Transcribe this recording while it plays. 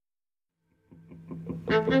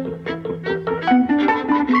Hello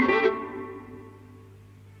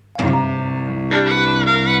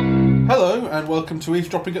and welcome to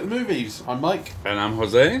Eavesdropping at the Movies. I'm Mike. And I'm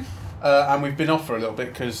Jose. And we've been off for a little bit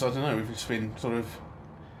because, I don't know, we've just been sort of,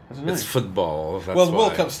 I don't know. It's football, that's well, the why.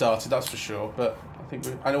 World Cup started, that's for sure, but I think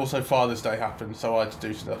and also Father's Day happened, so I had to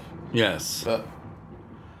do stuff. Yes. But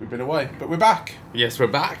we've been away. But we're back. Yes, we're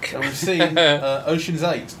back. And we've seen Ocean's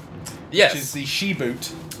 8. Yes. Which is the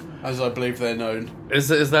she-boot, as I believe they're known. Is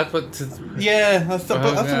that what... Yeah, that's the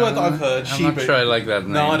word that I've heard. I'm not sure I like that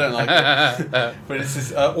name. No, I don't like it. But it's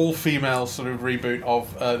this all-female sort of reboot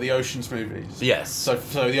of the Ocean's movies. Yes. So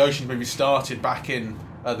the Ocean's movies started back in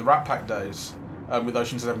the Rat Pack days, with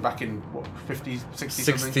Ocean's 11 back in, what, 50, 60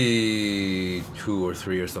 something? 62 or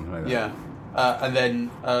 3 or something like that. Yeah. And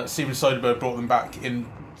then Steven Soderbergh brought them back in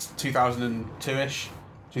 2002-ish.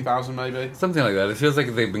 2000 maybe. Something like that. It feels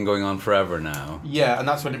like they've been going on forever now. Yeah, and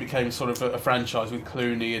that's when it became sort of a franchise with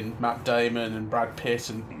Clooney and Matt Damon and Brad Pitt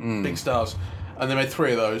and big stars. And they made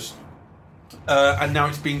 3 of those. And now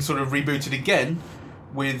it's being sort of rebooted again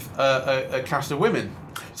with a cast of women.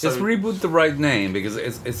 So, is Reboot the right name? Because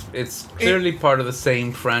it's clearly part of the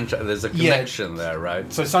same franchise. There's a connection there,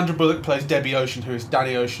 right? So Sandra Bullock plays Debbie Ocean, who is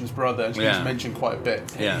Danny Ocean's brother, and she's mentioned quite a bit.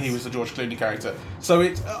 Yes. He was the George Clooney character. So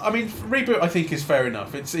Reboot I think is fair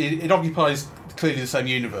enough. It occupies clearly the same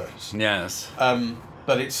universe. Yes.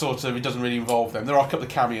 But it doesn't really involve them. There are a couple of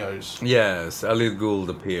cameos. Yes, Elliot Gould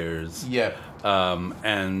appears. Yeah.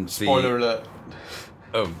 And spoiler alert.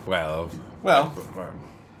 Oh well. Well.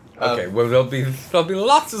 Okay, well there'll be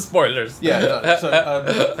lots of spoilers. Yeah.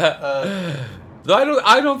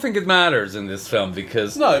 I don't think it matters in this film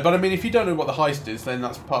because no, but I mean, if you don't know what the heist is, then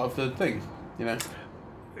that's part of the thing, you know.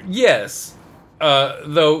 Yes,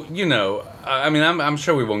 though I mean, I'm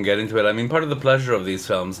sure we won't get into it. I mean, part of the pleasure of these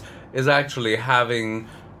films is actually having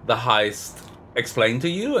the heist explained to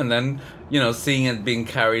you, and then seeing it being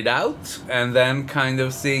carried out, and then kind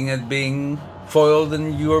of seeing it being foiled,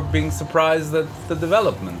 and you're being surprised at the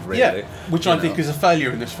development, really. Yeah, which I think is a failure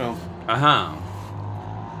in this film. Actually,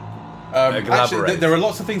 there are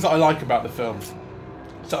lots of things that I like about the film.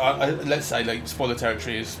 So let's say, like, spoiler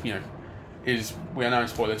territory is we are now in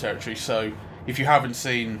spoiler territory. So if you haven't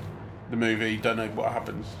seen the movie, don't know what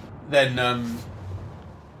happens, then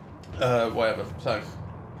whatever. So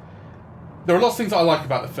there are lots of things that I like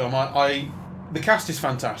about the film. The cast is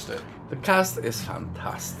fantastic. The cast is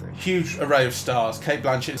fantastic. Huge array of stars. Cate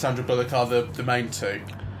Blanchett and Sandra Bullock are the main 2.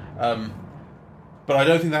 But I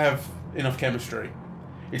don't think they have enough chemistry.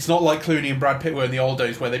 It's not like Clooney and Brad Pitt were in the old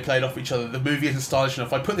days where they played off each other. The movie isn't stylish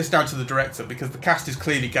enough. I put this down to the director because the cast is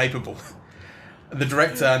clearly capable. The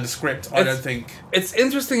director and the script, I don't think... It's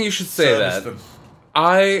interesting you should say that. Them.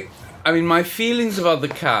 I mean, my feelings about the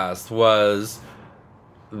cast was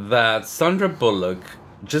that Sandra Bullock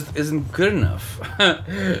just isn't good enough.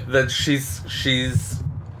 That she's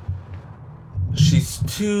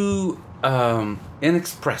too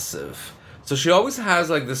inexpressive. So she always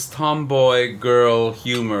has like this tomboy girl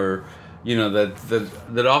humor,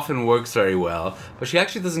 that often works very well. But she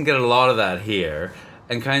actually doesn't get a lot of that here,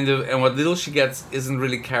 and what little she gets isn't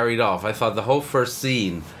really carried off. I thought the whole first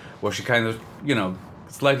scene where she kind of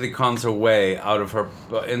slightly cons her way out of her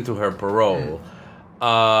into her parole.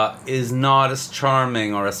 Is not as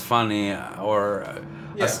charming or as funny or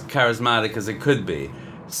as charismatic as it could be.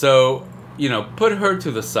 So, put her to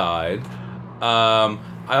the side.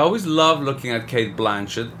 I always love looking at Cate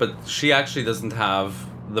Blanchett, but she actually doesn't have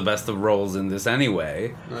the best of roles in this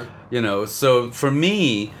anyway. No. So for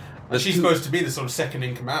me... she's supposed to be the sort of second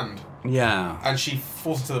in command. Yeah. And she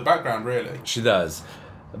falls into the background, really. She does.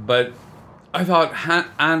 But I thought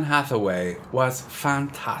Anne Hathaway was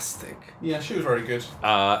fantastic. Yeah, she was very good.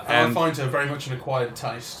 And I find her very much an acquired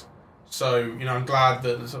taste. So, I'm glad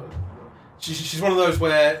that she's one of those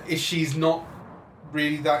where if she's not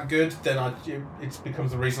really that good, then it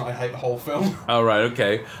becomes the reason I hate the whole film. Oh, right,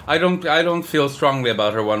 okay. I don't feel strongly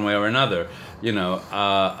about her one way or another.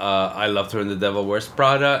 I loved her in The Devil Wears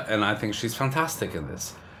Prada, and I think she's fantastic in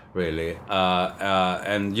this, really.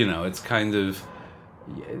 And, it's kind of...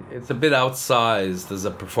 It's a bit outsized as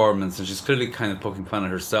a performance, and she's clearly kind of poking fun at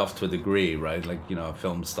herself to a degree, right? Like, a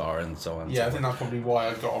film star and so on. Yeah, I think that's probably why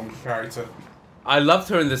I got on with the character. I loved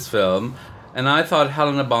her in this film, and I thought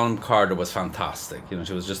Helena Bonham Carter was fantastic.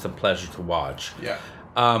 She was just a pleasure to watch. Yeah.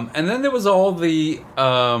 And then there was all the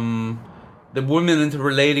women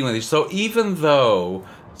interrelating with each. So even though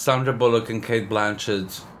Sandra Bullock and Cate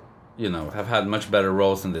Blanchett, have had much better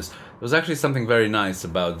roles in this, there was actually something very nice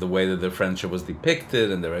about the way that their friendship was depicted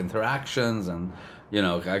and their interactions, and You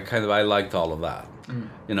know, I liked all of that.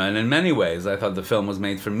 You know, and in many ways, I thought the film was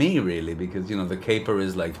made for me, really, because, you know, the caper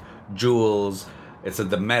is like jewels. It's at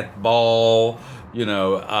the Met Ball. You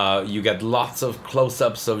know, you get lots of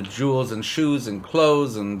close-ups of jewels and shoes and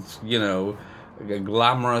clothes and, you know,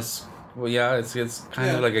 glamorous. Well, yeah, it's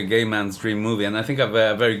kind of like a gay man's dream movie, and I think a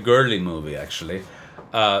very girly movie, actually.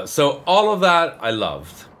 So all of that I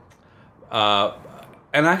loved.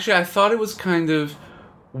 And actually, I thought it was kind of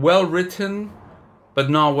well written, but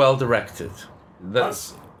not well directed.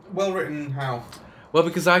 That's well written. How? Well,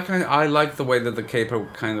 because I like the way that the caper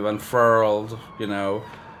kind of unfurled, you know.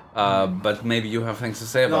 But maybe you have things to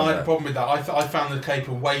say about that. No, I had a problem with that. I found the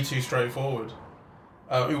caper way too straightforward.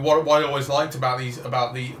 What I always liked about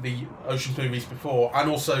the Ocean's movies before, and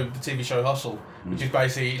also the TV show Hustle, which is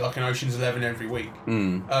basically like an Ocean's 11 every week,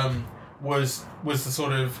 was the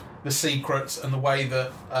sort of the secrets and the way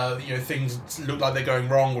that you know, things look like they're going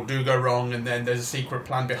wrong or do go wrong, and then there's a secret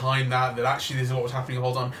plan behind that actually this is what was happening the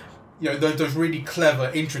whole time. You know, those really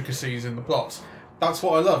clever intricacies in the plots. That's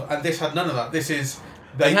what I love, and this had none of that.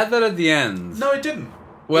 They had that at the end. No, it didn't.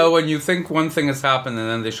 Well, when you think one thing has happened and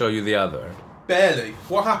then they show you the other. Barely.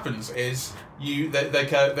 What happens is they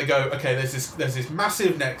go, okay, there's this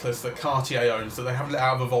massive necklace that Cartier owns that they haven't let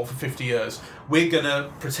out of a vault for 50 years. We're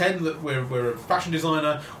gonna pretend that we're a fashion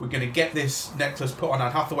designer. We're gonna get this necklace put on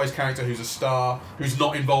Anne Hathaway's character, who's a star, who's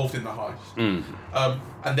not involved in the heist.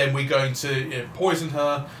 And then we're going to poison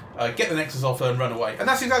her, get the necklace off her, and run away. And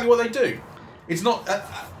that's exactly what they do. It's not.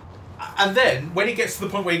 And then when it gets to the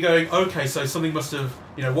point where you're going, okay, so something must have,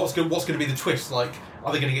 you know, what's going to be the twist? Like,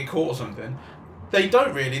 are they going to get caught or something? They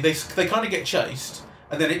don't really. They kind of get chased,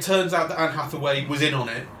 and then it turns out that Anne Hathaway was in on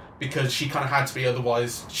it because she kind of had to be,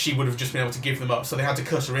 otherwise she would have just been able to give them up. So they had to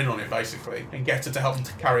cut her in on it basically and get her to help them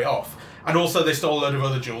to carry it off. And also they stole a load of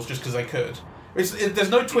other jewels just because they could. There's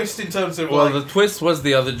no twist in terms of the twist was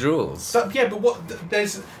the other jewels.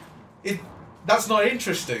 That's not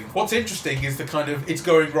interesting. What's interesting is the kind of, it's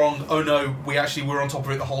going wrong, oh no, we actually were on top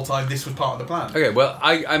of it the whole time, this was part of the plan. Okay, well,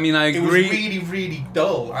 I mean, I agree. It was really, really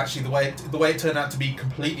dull, actually, the way it turned out to be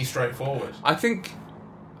completely straightforward. I think,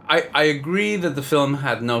 I agree that the film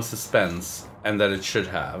had no suspense, and that it should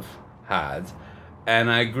have had.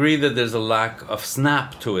 And I agree that there's a lack of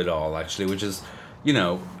snap to it all, actually, which is, you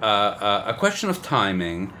know, a question of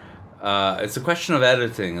timing. It's a question of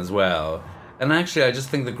editing as well. And actually, I just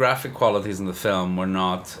think the graphic qualities in the film were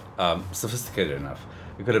not sophisticated enough.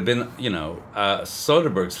 It could have been, you know,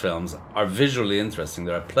 Soderbergh's films are visually interesting.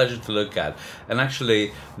 They're a pleasure to look at. And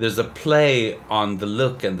actually, there's a play on the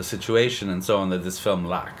look and the situation and so on that this film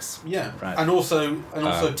lacks. Yeah, right. And also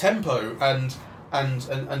tempo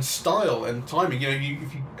and style and timing. You know,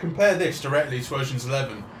 if you compare this directly to Ocean's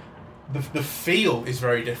 11, the feel is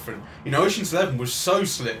very different. You know, Ocean's 11 was so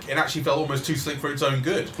slick, it actually felt almost too slick for its own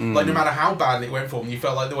good. Like, no matter how badly it went for them, you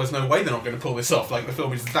felt like there was no way they're not going to pull this off. Like, the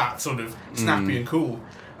film is that sort of snappy and cool.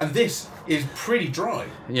 And this is pretty dry.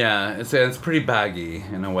 Yeah, it's pretty baggy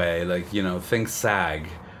in a way. Like, you know, things sag.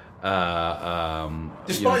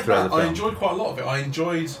 Despite that, I enjoyed quite a lot of it.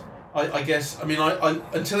 I guess, I mean, I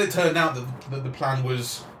until it turned out that the plan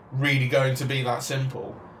was really going to be that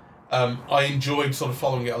simple. I enjoyed sort of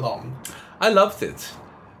following it along. I loved it,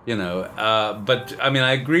 you know, but I mean,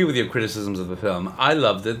 I agree with your criticisms of the film. I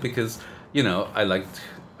loved it because, you know, I like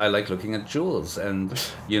looking at jewels and,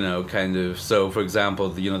 you know, kind of, so for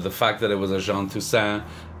example, you know, the fact that it was a Jean Toussaint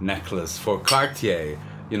necklace for Cartier,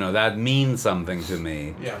 you know, that means something to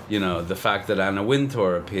me. Yeah. You know, the fact that Anna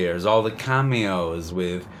Wintour appears, all the cameos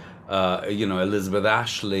with, you know, Elizabeth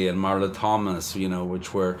Ashley and Marla Thomas, you know,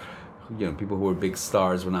 which were, you know, people who were big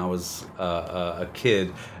stars when I was a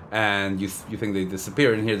kid, and you think they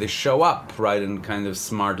disappear, and here they show up, right, in kind of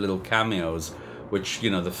smart little cameos, which, you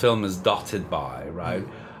know, the film is dotted by, right?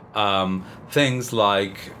 Things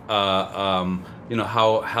like, you know,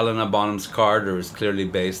 how Helena Bonham Carter is clearly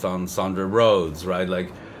based on Sandra Rhodes, right?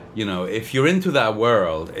 Like, you know, if you're into that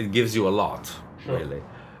world, it gives you a lot, really,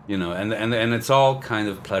 you know, and it's all kind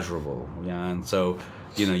of pleasurable, yeah, and so,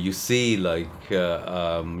 you know, you see, like,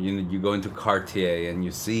 you go into Cartier and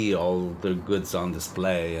you see all the goods on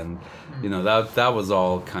display, and, you know, that was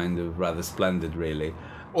all kind of rather splendid, really.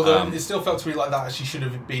 Although it still felt to me like that actually should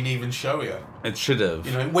have been even showier. It should have.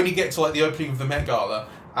 You know, when you get to, like, the opening of the Met Gala,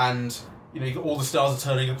 and, you know, you got all the stars are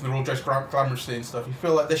turning up and they're all dressed glamorously and stuff, you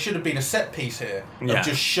feel like there should have been a set piece here of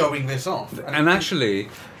just showing this off. And actually,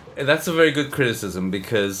 that's a very good criticism,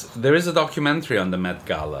 because there is a documentary on the Met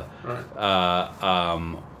Gala,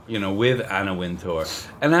 right. You know, with Anna Wintour,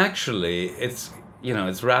 and actually, it's, you know,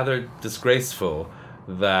 it's rather disgraceful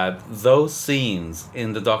that those scenes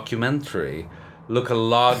in the documentary look a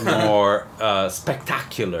lot more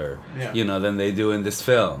spectacular, than they do in this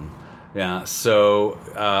film. Yeah, so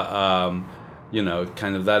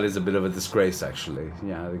kind of that is a bit of a disgrace, actually.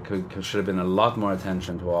 Yeah, there should have been a lot more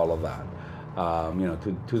attention to all of that.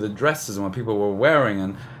 To the dresses and what people were wearing,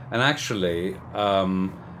 and actually,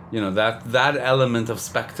 that element of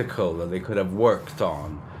spectacle that they could have worked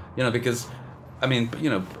on, because,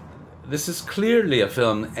 this is clearly a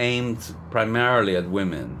film aimed primarily at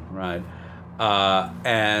women, right?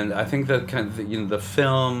 And I think that kind of, the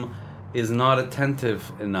film is not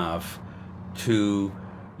attentive enough to,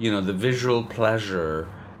 the visual pleasure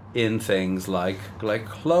in things like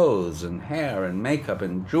clothes and hair and makeup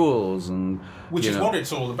and jewels and which is what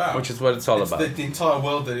it's all about. Which is what it's all about. The entire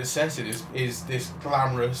world that it's set in is this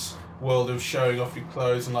glamorous world of showing off your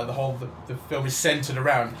clothes, and like the film is centered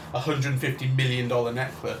around $150 million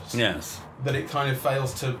necklace. Yes. That it kind of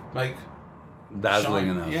fails to make dazzling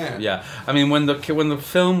shine. enough. Yeah. I mean, when the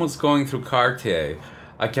film was going through Cartier,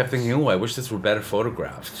 I kept thinking, I wish this were better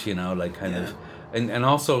photographed. And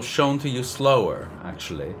also shown to you slower,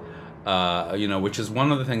 actually. Which is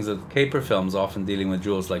one of the things that caper films often dealing with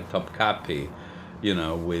jewels like Topkapi,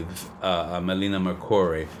 with Melina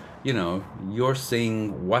Mercouri. You're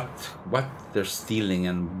seeing what they're stealing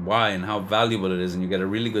and why and how valuable it is, and you get a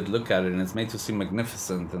really good look at it, and it's made to seem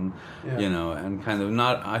magnificent, and and kind of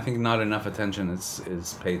not enough attention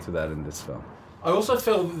is paid to that in this film. I also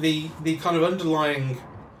feel the kind of underlying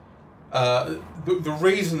the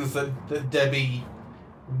reasons that Debbie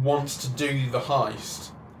wants to do the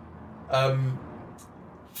heist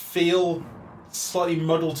feel slightly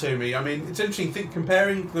muddled to me. I mean, it's interesting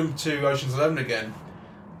comparing them to Ocean's 11 again.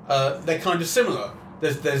 They're kind of similar.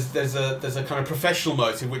 There's a kind of professional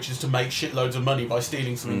motive, which is to make shitloads of money by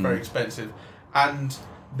stealing something very expensive, and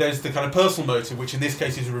there's the kind of personal motive, which in this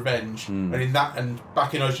case is revenge, and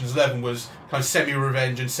back in Ocean's 11 was kind of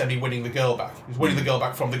semi-revenge and semi-winning the girl back. He was winning the girl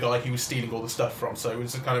back from the guy he was stealing all the stuff from, so it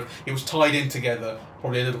was tied in together,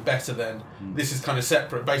 probably a little better then. This is kind of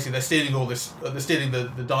separate. Basically, they're stealing all this, they're stealing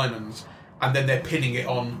the diamonds, and then they're pinning it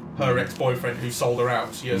on her ex-boyfriend who sold her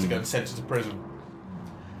out years ago and sent her to prison.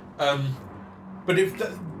 But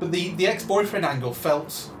the ex-boyfriend angle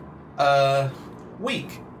felt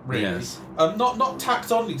weak. Really. Yes. Not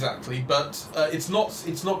tacked on exactly, but it's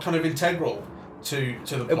not kind of integral to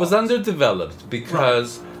the plot. It was underdeveloped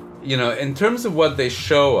because, in terms of what they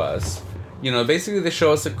show us, basically they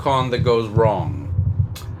show us a con that goes wrong,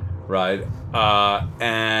 right?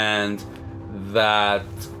 And that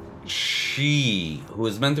she, who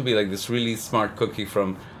is meant to be like this really smart cookie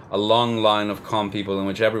from a long line of con people in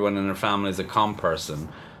which everyone in her family is a con person,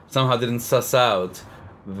 somehow didn't suss out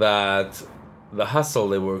that the hustle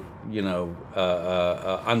they were,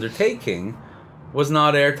 undertaking was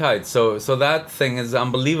not airtight. So that thing is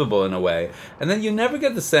unbelievable in a way. And then you never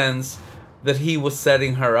get the sense that he was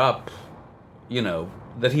setting her up,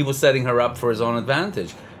 that he was setting her up for his own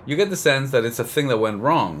advantage. You get the sense that it's a thing that went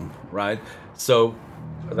wrong, right? So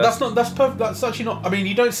that's actually not. I mean,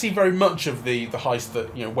 you don't see very much of the heist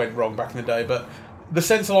that went wrong back in the day, but the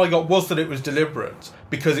sense that I got was that it was deliberate,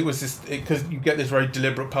 because because you get this very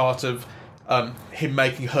deliberate part of him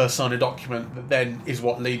making her sign a document that then is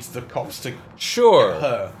what leads the cops to get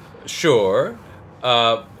her. Sure.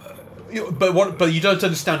 But you don't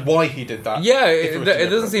understand why he did that. Yeah, it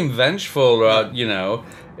doesn't seem vengeful,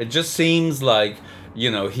 it just seems like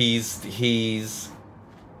he's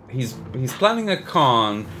planning a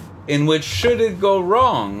con in which, should it go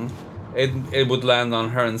wrong, it would land on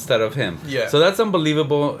her instead of him. Yeah. So that's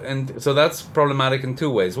unbelievable, and so that's problematic in two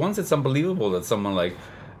ways. One, it's unbelievable that someone like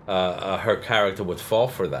her character would fall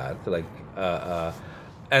for that,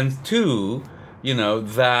 and two,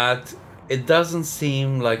 that it doesn't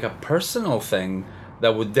seem like a personal thing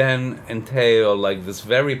that would then entail like this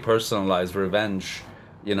very personalized revenge,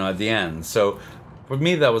 at the end. So for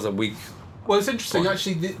me, that was a weak. Well, it's interesting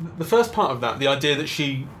actually. The first part of that, the idea that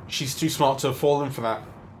she's too smart to have fallen for that,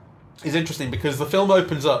 is interesting, because the film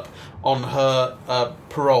opens up on her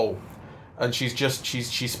parole. And she's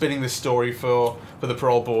spinning this story for the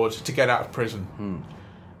parole board to get out of prison.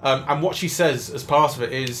 And what she says as part of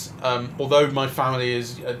it is, although my family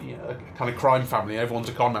is a kind of crime family, everyone's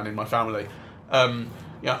a con man in my family,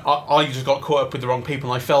 I just got caught up with the wrong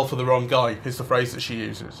people and I fell for the wrong guy, is the phrase that she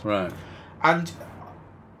uses. Right. And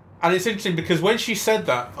it's interesting because when she said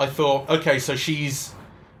that, I thought, okay, so she's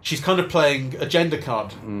kind of playing a gender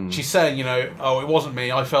card. She's saying, it wasn't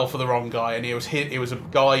me, I fell for the wrong guy, and it was a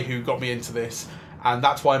guy who got me into this, and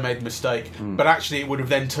that's why I made the mistake. But actually, it would have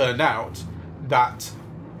then turned out that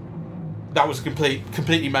that was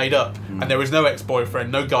completely made up, and there was no ex-boyfriend,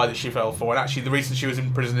 no guy that she fell for, and actually the reason she was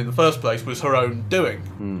in prison in the first place was her own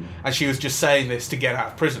doing, and she was just saying this to get out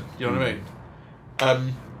of prison. You know what I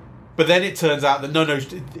mean? But then it turns out that no,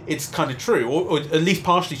 it's kind of true, or at least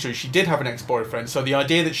partially true. She did have an ex-boyfriend, so the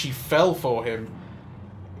idea that she fell for him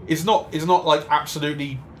is not like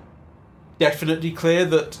absolutely, definitely clear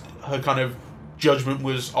that her kind of judgment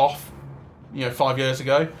was off, 5 years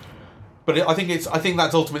ago. But I think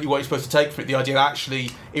that's ultimately what you're supposed to take from it. The idea that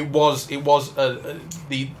actually it was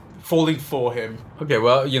the falling for him. Okay,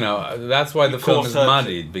 well, that's why the film is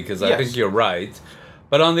muddied, because I think you're right.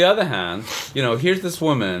 But on the other hand, here's this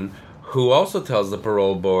woman who also tells the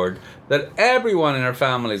parole board that everyone in her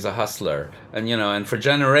family is a hustler, and for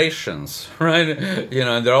generations, right?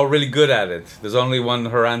 And they're all really good at it. There's only one,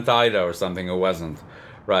 her Aunt Ida or something, who wasn't.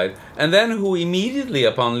 Right, and then who immediately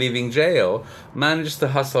upon leaving jail managed to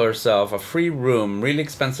hustle herself a free room, really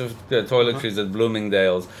expensive toiletries at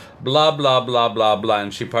Bloomingdale's, blah blah blah blah blah,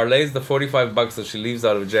 and she parlays the $45 that she leaves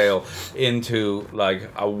out of jail into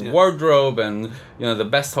like a wardrobe and the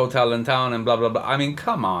best hotel in town and blah blah blah. I mean,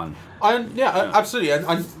 come on. Absolutely,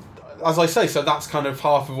 and as I say, so that's kind of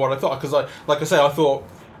half of what I thought, because I thought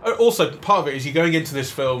also part of it is you're going into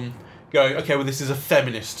this film going, okay, well, this is a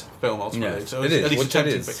feminist film ultimately. Yeah, so it is, at least which it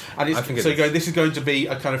is. And it's, I think so it you is. go, this is going to be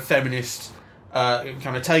a kind of feminist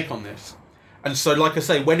kind of take on this. And so, like I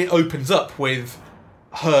say, when it opens up with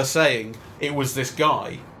her saying it was this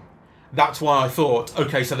guy, that's why I thought,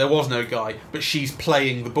 okay, so there was no guy, but she's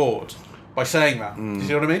playing the board by saying that. Do you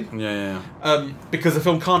see what I mean? Yeah. Because the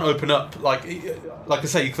film can't open up like I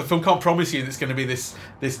say, the film can't promise you that it's going to be this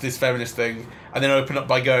feminist thing, and then open up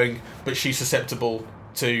by going, but she's susceptible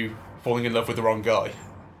to falling in love with the wrong guy.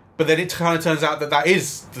 But then it kind of turns out that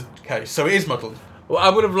is the case, so it is muddled. Well, I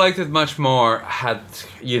would have liked it much more had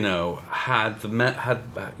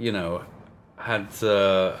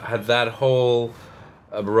that whole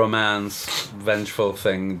romance, vengeful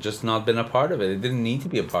thing just not been a part of it. It didn't need to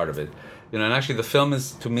be a part of it. And actually the film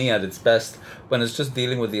is, to me, at its best when it's just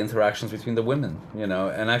dealing with the interactions between the women,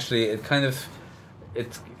 and actually it kind of,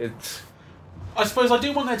 it's I suppose I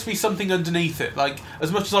do want there to be something underneath it. Like, as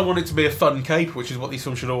much as I want it to be a fun caper, which is what these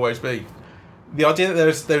films should always be, the idea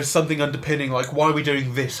that there's something underpinning, like, why are we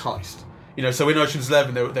doing this heist? So in Ocean's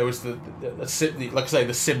 11, there was like I say,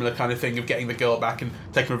 the similar kind of thing of getting the girl back and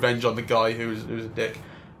taking revenge on the guy who was a dick.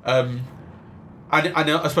 And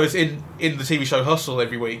I suppose in the TV show Hustle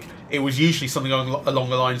every week, it was usually something along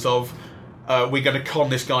the lines of, we're going to con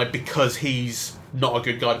this guy because he's not a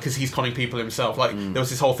good guy, because he's conning people himself. Like, there was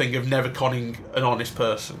this whole thing of never conning an honest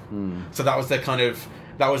person. So that was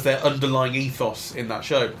their underlying ethos in that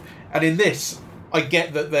show. And in this, I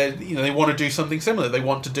get that they want to do something similar. They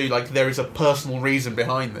want to do, like, there is a personal reason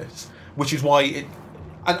behind this, which is why it.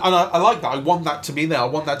 And I like that. I want that to be there. I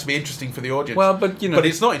want that to be interesting for the audience. Well, but but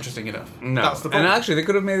it's not interesting enough. No, that's the problem. And actually, they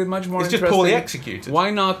could have made it much more. It's interesting. just poorly executed.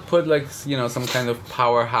 Why not put some kind of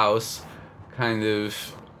powerhouse, kind of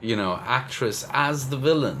actress as the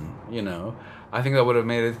villain? I think that would have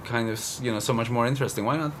made it kind of so much more interesting.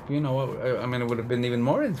 Why not? I mean, it would have been even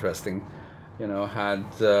more interesting. Had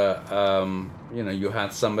you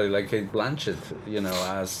had somebody like Kate Blanchett,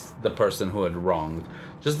 as the person who had wronged,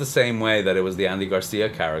 just the same way that it was the Andy Garcia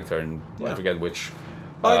character, and I forget which.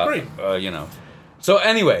 I agree. So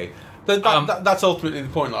anyway, that's ultimately the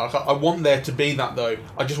point. Like, I want there to be that, though.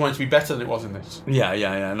 I just want it to be better than it was in this.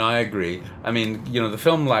 Yeah. No, I agree. I mean, the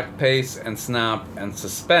film lacked pace and snap and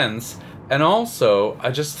suspense, and also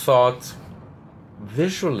I just thought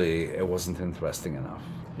visually it wasn't interesting enough.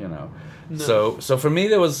 No. So for me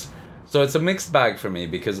it's a mixed bag for me,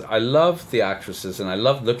 because I love the actresses and I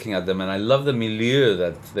love looking at them and I love the milieu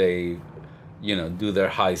that they do their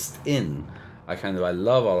heist in. I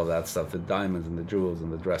love all of that stuff, the diamonds and the jewels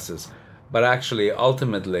and the dresses, but actually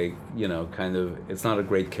ultimately it's not a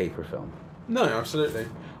great caper film. No, absolutely.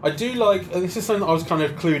 I do like, this is something that I was kind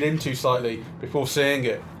of clued into slightly before seeing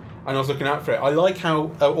it, and I was looking out for it. I like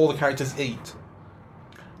how all the characters eat.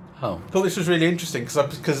 Oh. I thought this was really interesting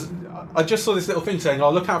because I just saw this little thing saying,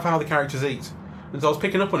 look out for how the characters eat. And so I was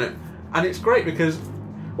picking up on it. And it's great because,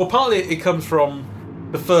 well, partly it comes from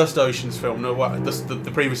the first Ocean's film,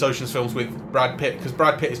 the previous Ocean's films with Brad Pitt, because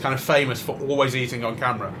Brad Pitt is kind of famous for always eating on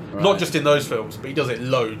camera. Right. Not just in those films, but he does it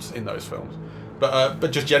loads in those films.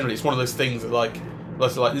 But just generally, it's one of those things that, like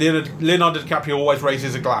Leonardo DiCaprio always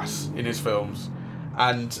raises a glass in his films.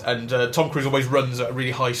 And Tom Cruise always runs at a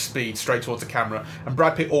really high speed straight towards the camera, and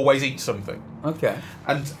Brad Pitt always eats something. Okay.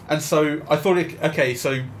 And so I thought,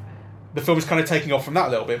 so the film is kind of taking off from that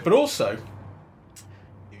a little bit, but also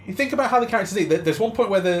you think about how the characters eat. There's one point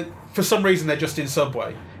where for some reason they're just in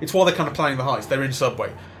Subway. It's while they're kind of planning the heist. They're in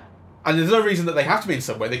Subway, and there's no reason that they have to be in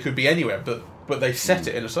Subway. They could be anywhere, but they set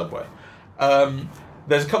it in a Subway.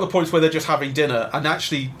 There's a couple of points where they're just having dinner, and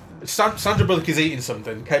actually Sandra Bullock is eating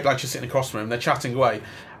something. Kate Blanchett's sitting across from him. They're chatting away,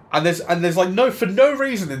 and there's like for no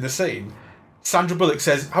reason in the scene, Sandra Bullock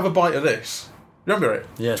says, "Have a bite of this." Remember it?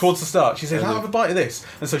 Yes. Towards the start, she says, "Have a bite of this,"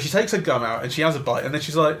 and so she takes her gum out and she has a bite, and then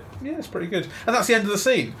she's like, "Yeah, it's pretty good," and that's the end of the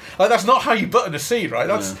scene. Like that's not how you button a scene, right?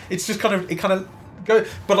 It's just kind of go.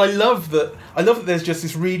 But I love that. There's just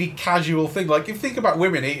this really casual thing. Like if you think about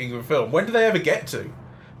women eating in film, when do they ever get to?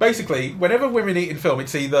 Basically, whenever women eat in film,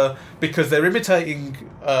 it's either because they're imitating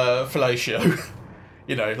fellatio,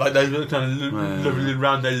 like they're kind of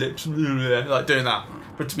around their lips, like doing that.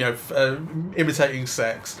 Imitating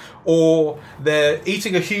sex, or they're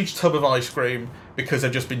eating a huge tub of ice cream because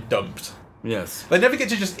they've just been dumped. Yes, they never get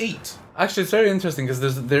to just eat. Actually, it's very interesting because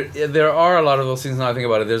there are a lot of those scenes. Now I think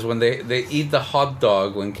about it, there's when they eat the hot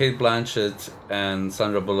dog when Kate Blanchett and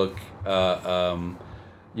Sandra Bullock,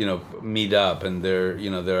 meet up and they're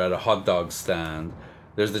at a hot dog stand.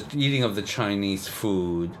 There's the eating of the Chinese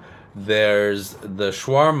food. There's the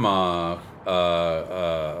shawarma.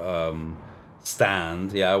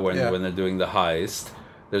 Stand, when they're doing the heist.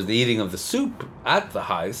 There's the eating of the soup at the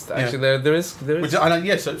heist. Actually, there is.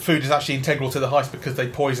 So food is actually integral to the heist because they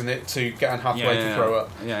poison it to get Anne Hathaway to throw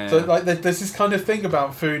up. So like, there's this kind of thing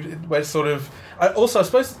about food where sort of. I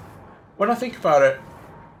suppose when I think about it,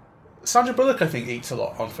 Sandra Bullock I think eats a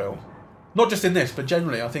lot on film, not just in this, but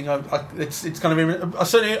generally. I think it's kind of. I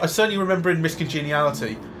certainly remember in Miss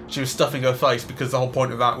Congeniality, she was stuffing her face because the whole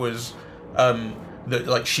point of that was. That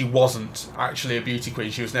like she wasn't actually a beauty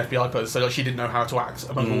queen, she was an FBI person, so like she didn't know how to act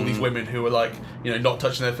among all these women who were like not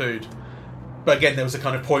touching their food. But again, there was a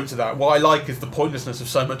kind of point to that. What I like is the pointlessness of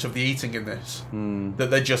so much of the eating in this,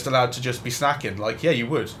 that they're just allowed to just be snacking. Like you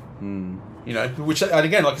would, which and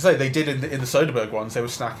again, like I say, they did in the Soderbergh ones. They were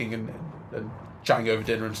snacking and chatting over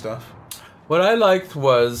dinner and stuff. What I liked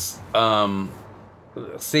was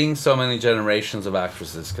seeing so many generations of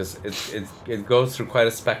actresses, because it goes through quite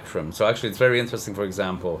a spectrum. So actually it's very interesting, for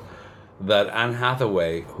example, that Anne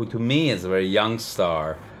Hathaway, who to me is a very young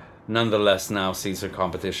star, nonetheless now sees her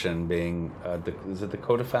competition being is it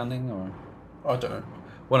Dakota Fanning or I don't know,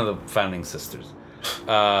 one of the Fanning sisters,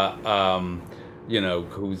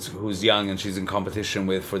 who's young and she's in competition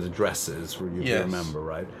with for the dresses, you remember,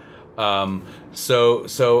 right? So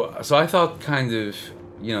I thought kind of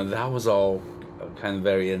that was all kind of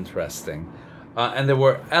very interesting, and there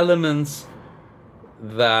were elements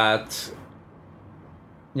that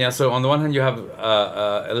so on the one hand you have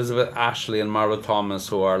Elizabeth Ashley and Marlo Thomas,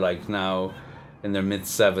 who are like now in their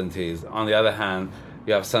mid-70s. On the other hand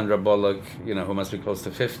you have Sandra Bullock, who must be close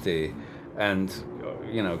to 50, and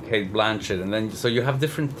Kate Blanchett, and then so you have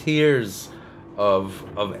different tiers of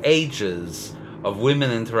ages of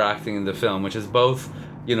women interacting in the film, which is both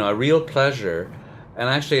a real pleasure. And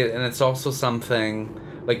actually, and it's also something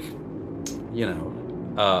like,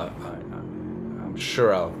 I'm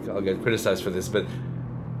sure I'll get criticized for this, but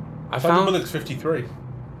I found Bullock's 53.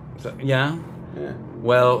 Yeah.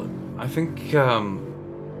 Well, I think.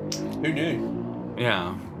 Who knew?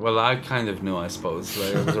 Yeah. Well, I kind of knew, I suppose.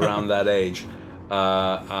 Like, it was around that age.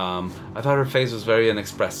 I thought her face was very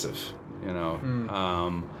inexpressive.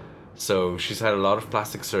 So she's had a lot of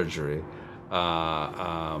plastic surgery.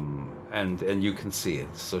 And you can see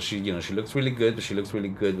it. So she looks really good, but she looks really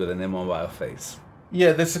good with an immobile face.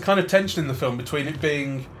 Yeah, there's a kind of tension in the film between it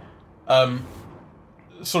being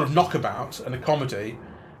sort of knockabout and a comedy,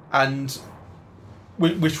 and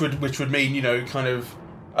which would mean kind of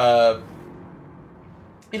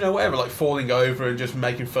whatever, like falling over and just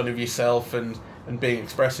making fun of yourself and being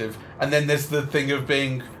expressive. And then there's the thing of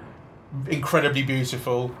being incredibly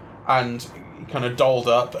beautiful and kind of dolled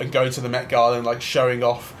up and going to the Met Gala and like showing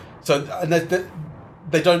off. So and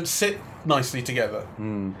they don't sit nicely together.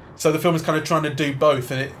 So the film is kind of trying to do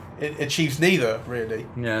both, and it achieves neither, really.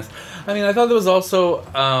 Yes. I mean, I thought there was also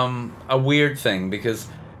a weird thing, because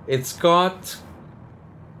it's got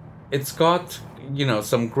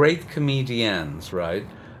some great comedians, right?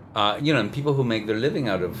 And people who make their living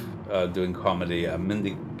out of doing comedy.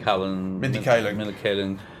 Mindy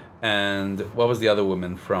Kaling. And what was the other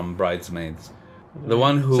woman from Bridesmaids? The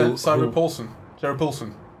one who Sarah Paulson.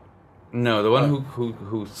 No, the one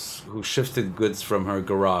who shifted goods from her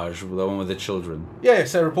garage, the one with the children. Yeah,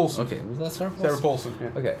 Sarah Paulson. Okay, was that Sarah Paulson? Sarah Paulson, yeah.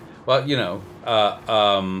 Okay, well,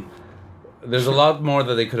 there's a lot more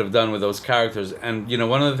that they could have done with those characters. And,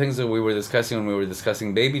 one of the things that we were discussing when we were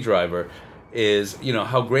discussing Baby Driver is,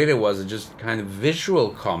 how great it was at just kind of visual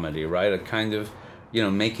comedy, right? A kind of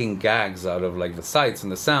making gags out of like the sights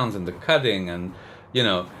and the sounds and the cutting, and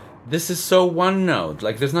this is so one note.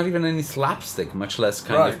 Like there's not even any slapstick, much less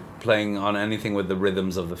kind of playing on anything with the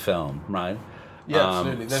rhythms of the film, right? Yeah,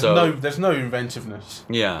 absolutely. There's no inventiveness.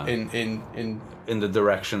 Yeah. In the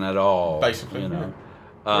direction at all. Basically,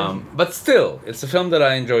 but still, it's a film that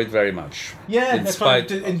I enjoyed very much. Yeah,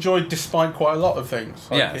 enjoyed despite quite a lot of things.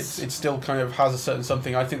 Like, yes, it still kind of has a certain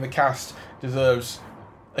something. I think the cast deserves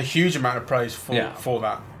a huge amount of praise for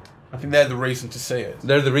that. I think they're the reason to see it.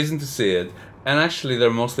 They're the reason to see it, and actually, they're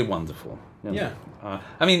mostly wonderful. Yeah.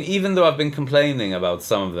 I mean, even though I've been complaining about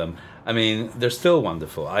some of them, I mean, they're still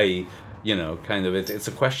wonderful. It's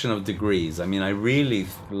a question of degrees. I mean, I really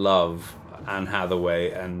love Anne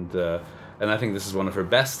Hathaway, and I think this is one of her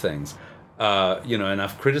best things. And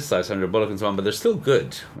I've criticized Sandra Bullock and so on, but they're still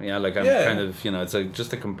good. It's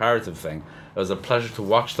just a comparative thing. It was a pleasure to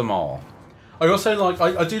watch them all. I also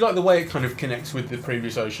I do like the way it kind of connects with the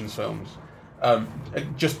previous Ocean's films.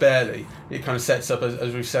 Just barely. It kind of sets up,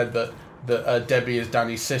 as we've said, that Debbie is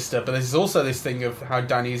Danny's sister, but there's also this thing of how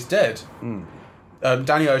Danny is dead.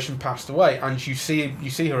 Danny Ocean passed away, and you see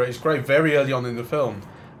her at his grave very early on in the film.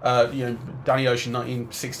 Danny Ocean,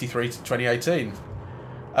 1963 to 2018,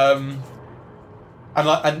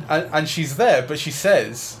 and she's there, but she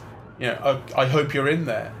says, I hope you're in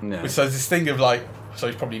there. Yeah. So there's this thing of like, so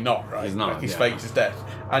he's probably not, right? He's not. He's faked his death,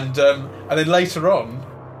 and then later on,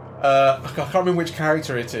 I can't remember which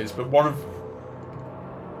character it is, but I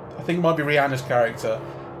think it might be Rihanna's character,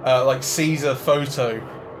 sees a photo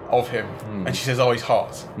of him, and she says, "Oh, he's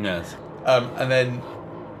hot." Yes.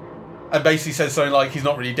 And basically says something like, "He's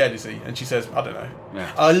not really dead, is he?" And she says, "I don't know."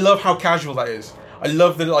 Yeah. I love how casual that is. I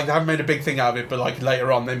love that they haven't made a big thing out of it, but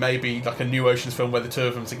later on there may be a new Ocean's film where the two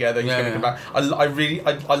of them together. He's going to come back.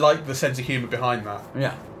 I like the sense of humour behind that.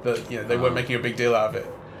 Yeah. That they weren't making a big deal out of it.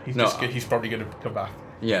 He's probably going to come back.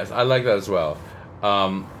 Yes, I like that as well.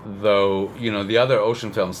 Though the other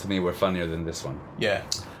Ocean films to me were funnier than this one. Yeah.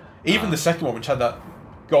 Even the second one, which had that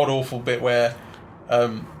god awful bit where, do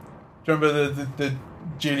you remember the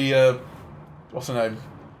Julia, what's her name?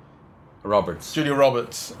 Roberts. Julia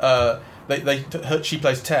Roberts. She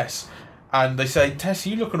plays Tess, and they say, "Tess,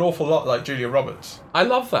 you look an awful lot like Julia Roberts." I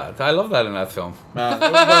love that in that film.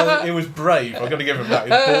 Man, it was brave. I've got to give him that.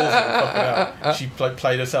 It was ballsy fucking out. She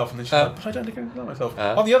played herself, and then she's like, "But I don't look anything like myself."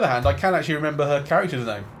 On the other hand, I can actually remember her character's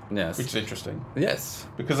name. Yes. Which is interesting. Yes.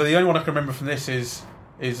 Because the only one I can remember from this is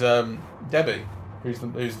Debbie, who's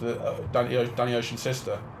the Danny Ocean's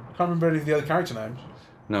sister. I can't remember any of the other character names.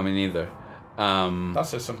 No, me neither. That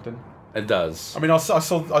says something. It does. I mean, I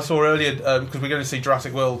saw earlier, because we're going to see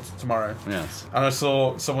Jurassic World tomorrow. Yes. And I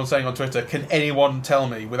saw someone saying on Twitter, "Can anyone tell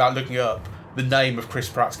me, without looking it up, the name of Chris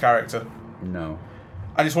Pratt's character?" No.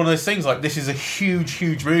 And it's one of those things, this is a huge,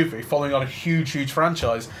 huge movie following on a huge, huge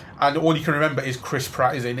franchise, and all you can remember is Chris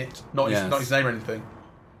Pratt is in it, not his name or anything.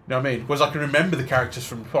 You know what I mean? Whereas I can remember the characters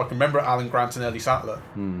from. I can remember Alan Grant and Ellie Sattler.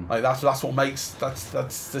 That's what makes that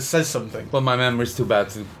says something. Well, my memory's too bad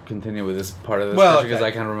to continue with this part of this because I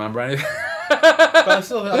can't remember anything. But I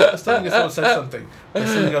still think it sort of says something. There's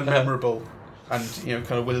something unmemorable, and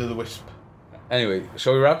kind of will o' the wisp. Anyway,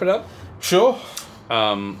 shall we wrap it up? Sure.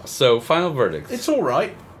 So final verdict. It's all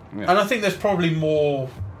right, and I think there's probably more.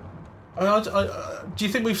 Do you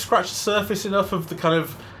think we've scratched the surface enough of the kind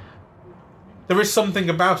of? There is something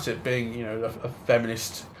about it being, a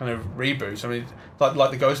feminist kind of reboot. I mean,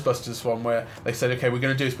 like the Ghostbusters one where they said, "Okay, we're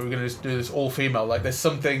going to do this, but we're going to do this all female." There's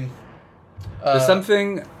something. There's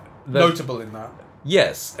something notable in that.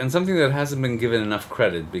 Yes, and something that hasn't been given enough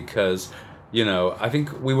credit because, I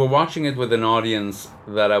think we were watching it with an audience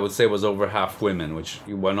that I would say was over half women, which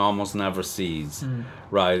one almost never sees,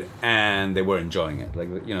 right? And they were enjoying it.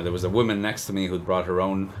 There was a woman next to me who'd brought her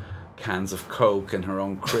own cans of Coke and her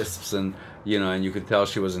own crisps and you could tell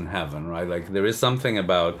she was in heaven, right? There is something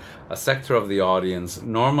about a sector of the audience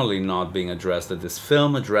normally not being addressed that this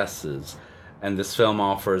film addresses, and this film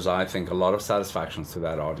offers, I think, a lot of satisfactions to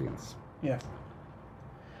that audience. Yeah.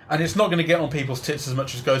 And it's not going to get on people's tits as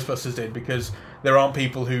much as Ghostbusters did, because there aren't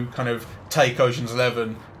people who kind of take Ocean's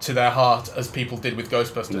 11 to their heart as people did with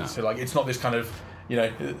Ghostbusters. No. So it's not this kind of,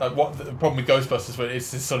 what the problem with Ghostbusters, but it's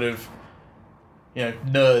this sort of,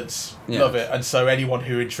 nerds love it, and so anyone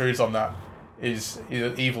who intrudes on that is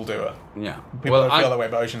an evildoer. Yeah. People don't feel that way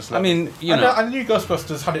about Ocean's 11. I mean, I knew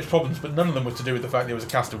Ghostbusters had its problems, but none of them were to do with the fact there was a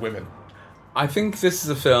cast of women. I think this is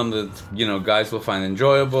a film that, guys will find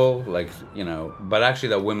enjoyable, but actually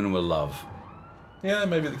that women will love. Yeah,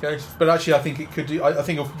 maybe the case. But actually, I think it could do. I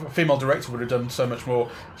think a female director would have done so much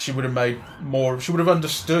more. She would have made more. She would have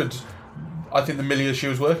understood I think the milieu she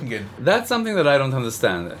was working in. That's something that I don't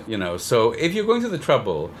understand, you know. So if you're going to the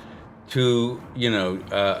trouble to, you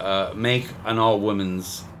know, make an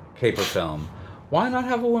all-women's caper film, why not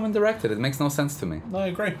have a woman direct it? It makes no sense to me. No, I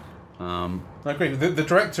agree. I agree. The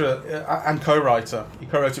director and co-writer, he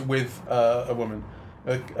co-wrote it with a woman,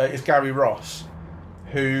 is Gary Ross,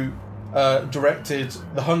 who directed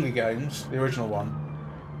The Hunger Games, the original one,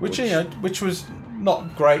 which was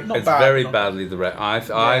not great, not it's bad. It's very badly directed.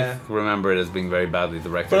 I remember it as being very badly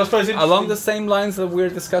directed. But I suppose along the same lines that we're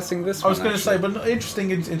discussing this. I was going to say, but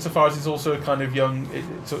interesting insofar as it's also a kind of young.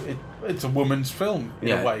 It's a woman's film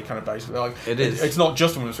in a way, kind of basically. Like it is. It's not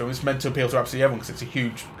just a woman's film. It's meant to appeal to absolutely everyone because it's a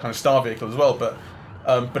huge kind of star vehicle as well. But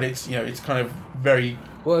it's it's kind of very.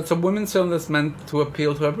 Well, it's a women's film that's meant to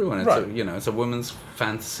appeal to everyone. It's right. It's a women's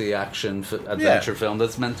fantasy action adventure film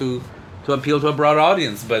that's meant to appeal to a broad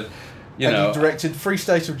audience. But he directed Free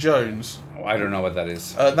State of Jones. I don't know what that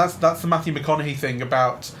is. That's the Matthew McConaughey thing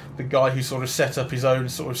about the guy who sort of set up his own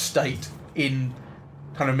sort of state in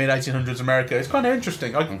kind of mid-1800s America. It's kind of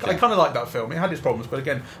interesting. I kind of like that film. It had its problems, but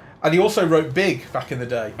again, and he also wrote Big back in the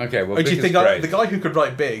day. Okay, well, Big do you think the guy who could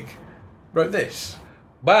write Big wrote this?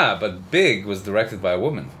 Bah, but Big was directed by a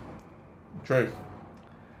woman. True.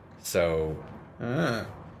 So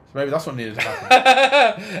maybe that's what needed to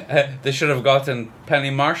happen. They should have gotten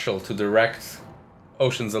Penny Marshall to direct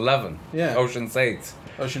Ocean's 11. Yeah. Ocean's 8.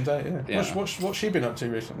 Ocean's 8, yeah. What's she been up to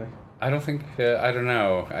recently? I don't think... I don't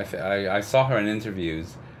know. I saw her in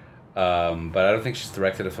interviews, but I don't think she's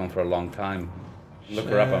directed a film for a long time. Look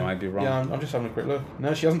her up, I might be wrong. Yeah, I'm just having a quick look.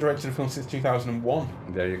 No, she hasn't directed a film since 2001.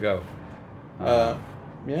 There you go.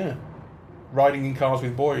 Yeah. Riding in Cars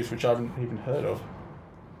with Boys, which I haven't even heard of.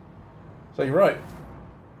 So you're right.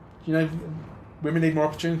 Women need more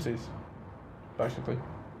opportunities, basically.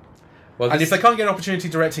 Well, and if they can't get an opportunity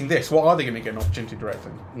directing this, what are they going to get an opportunity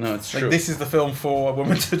directing? No, it's true. This is the film for a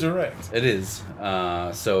woman to direct. It is.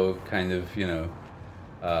 So kind of,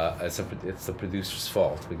 it's the producer's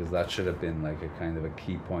fault, because that should have been like a kind of a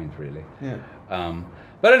key point, really. Yeah.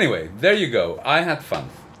 But anyway, there you go. I had fun.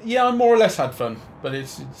 Yeah, I more or less had fun, but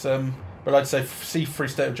but I'd say see Free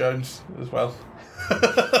State of Jones as well.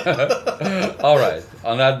 All right.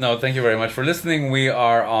 On that note, thank you very much for listening. We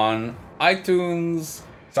are on iTunes,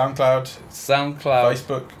 SoundCloud,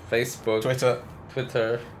 Facebook,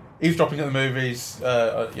 Twitter. Eavesdropping at the Movies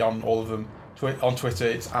on all of them. On Twitter,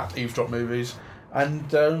 it's at Eavesdrop Movies,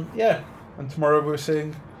 and and tomorrow we're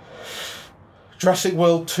seeing Jurassic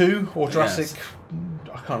World 2 or Jurassic. Yes.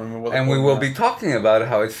 I can't remember what. And we will be talking about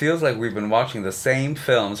how it feels like we've been watching the same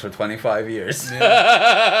films for 25 years.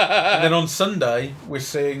 Yeah. And then on Sunday we're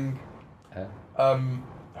seeing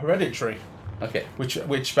Hereditary. Okay.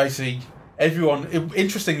 Which basically everyone,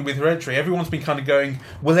 interestingly with Hereditary, everyone's been kind of going,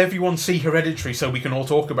 will everyone see Hereditary so we can all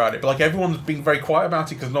talk about it? But like everyone's been very quiet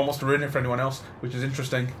about it because no one wants to ruin it for anyone else, which is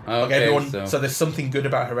interesting. Okay, so there's something good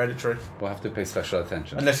about Hereditary. We'll have to pay special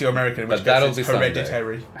attention. Unless you're American, in which case it's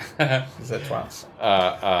Hereditary. Is that twats?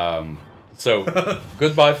 So,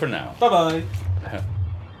 goodbye for now. Bye-bye.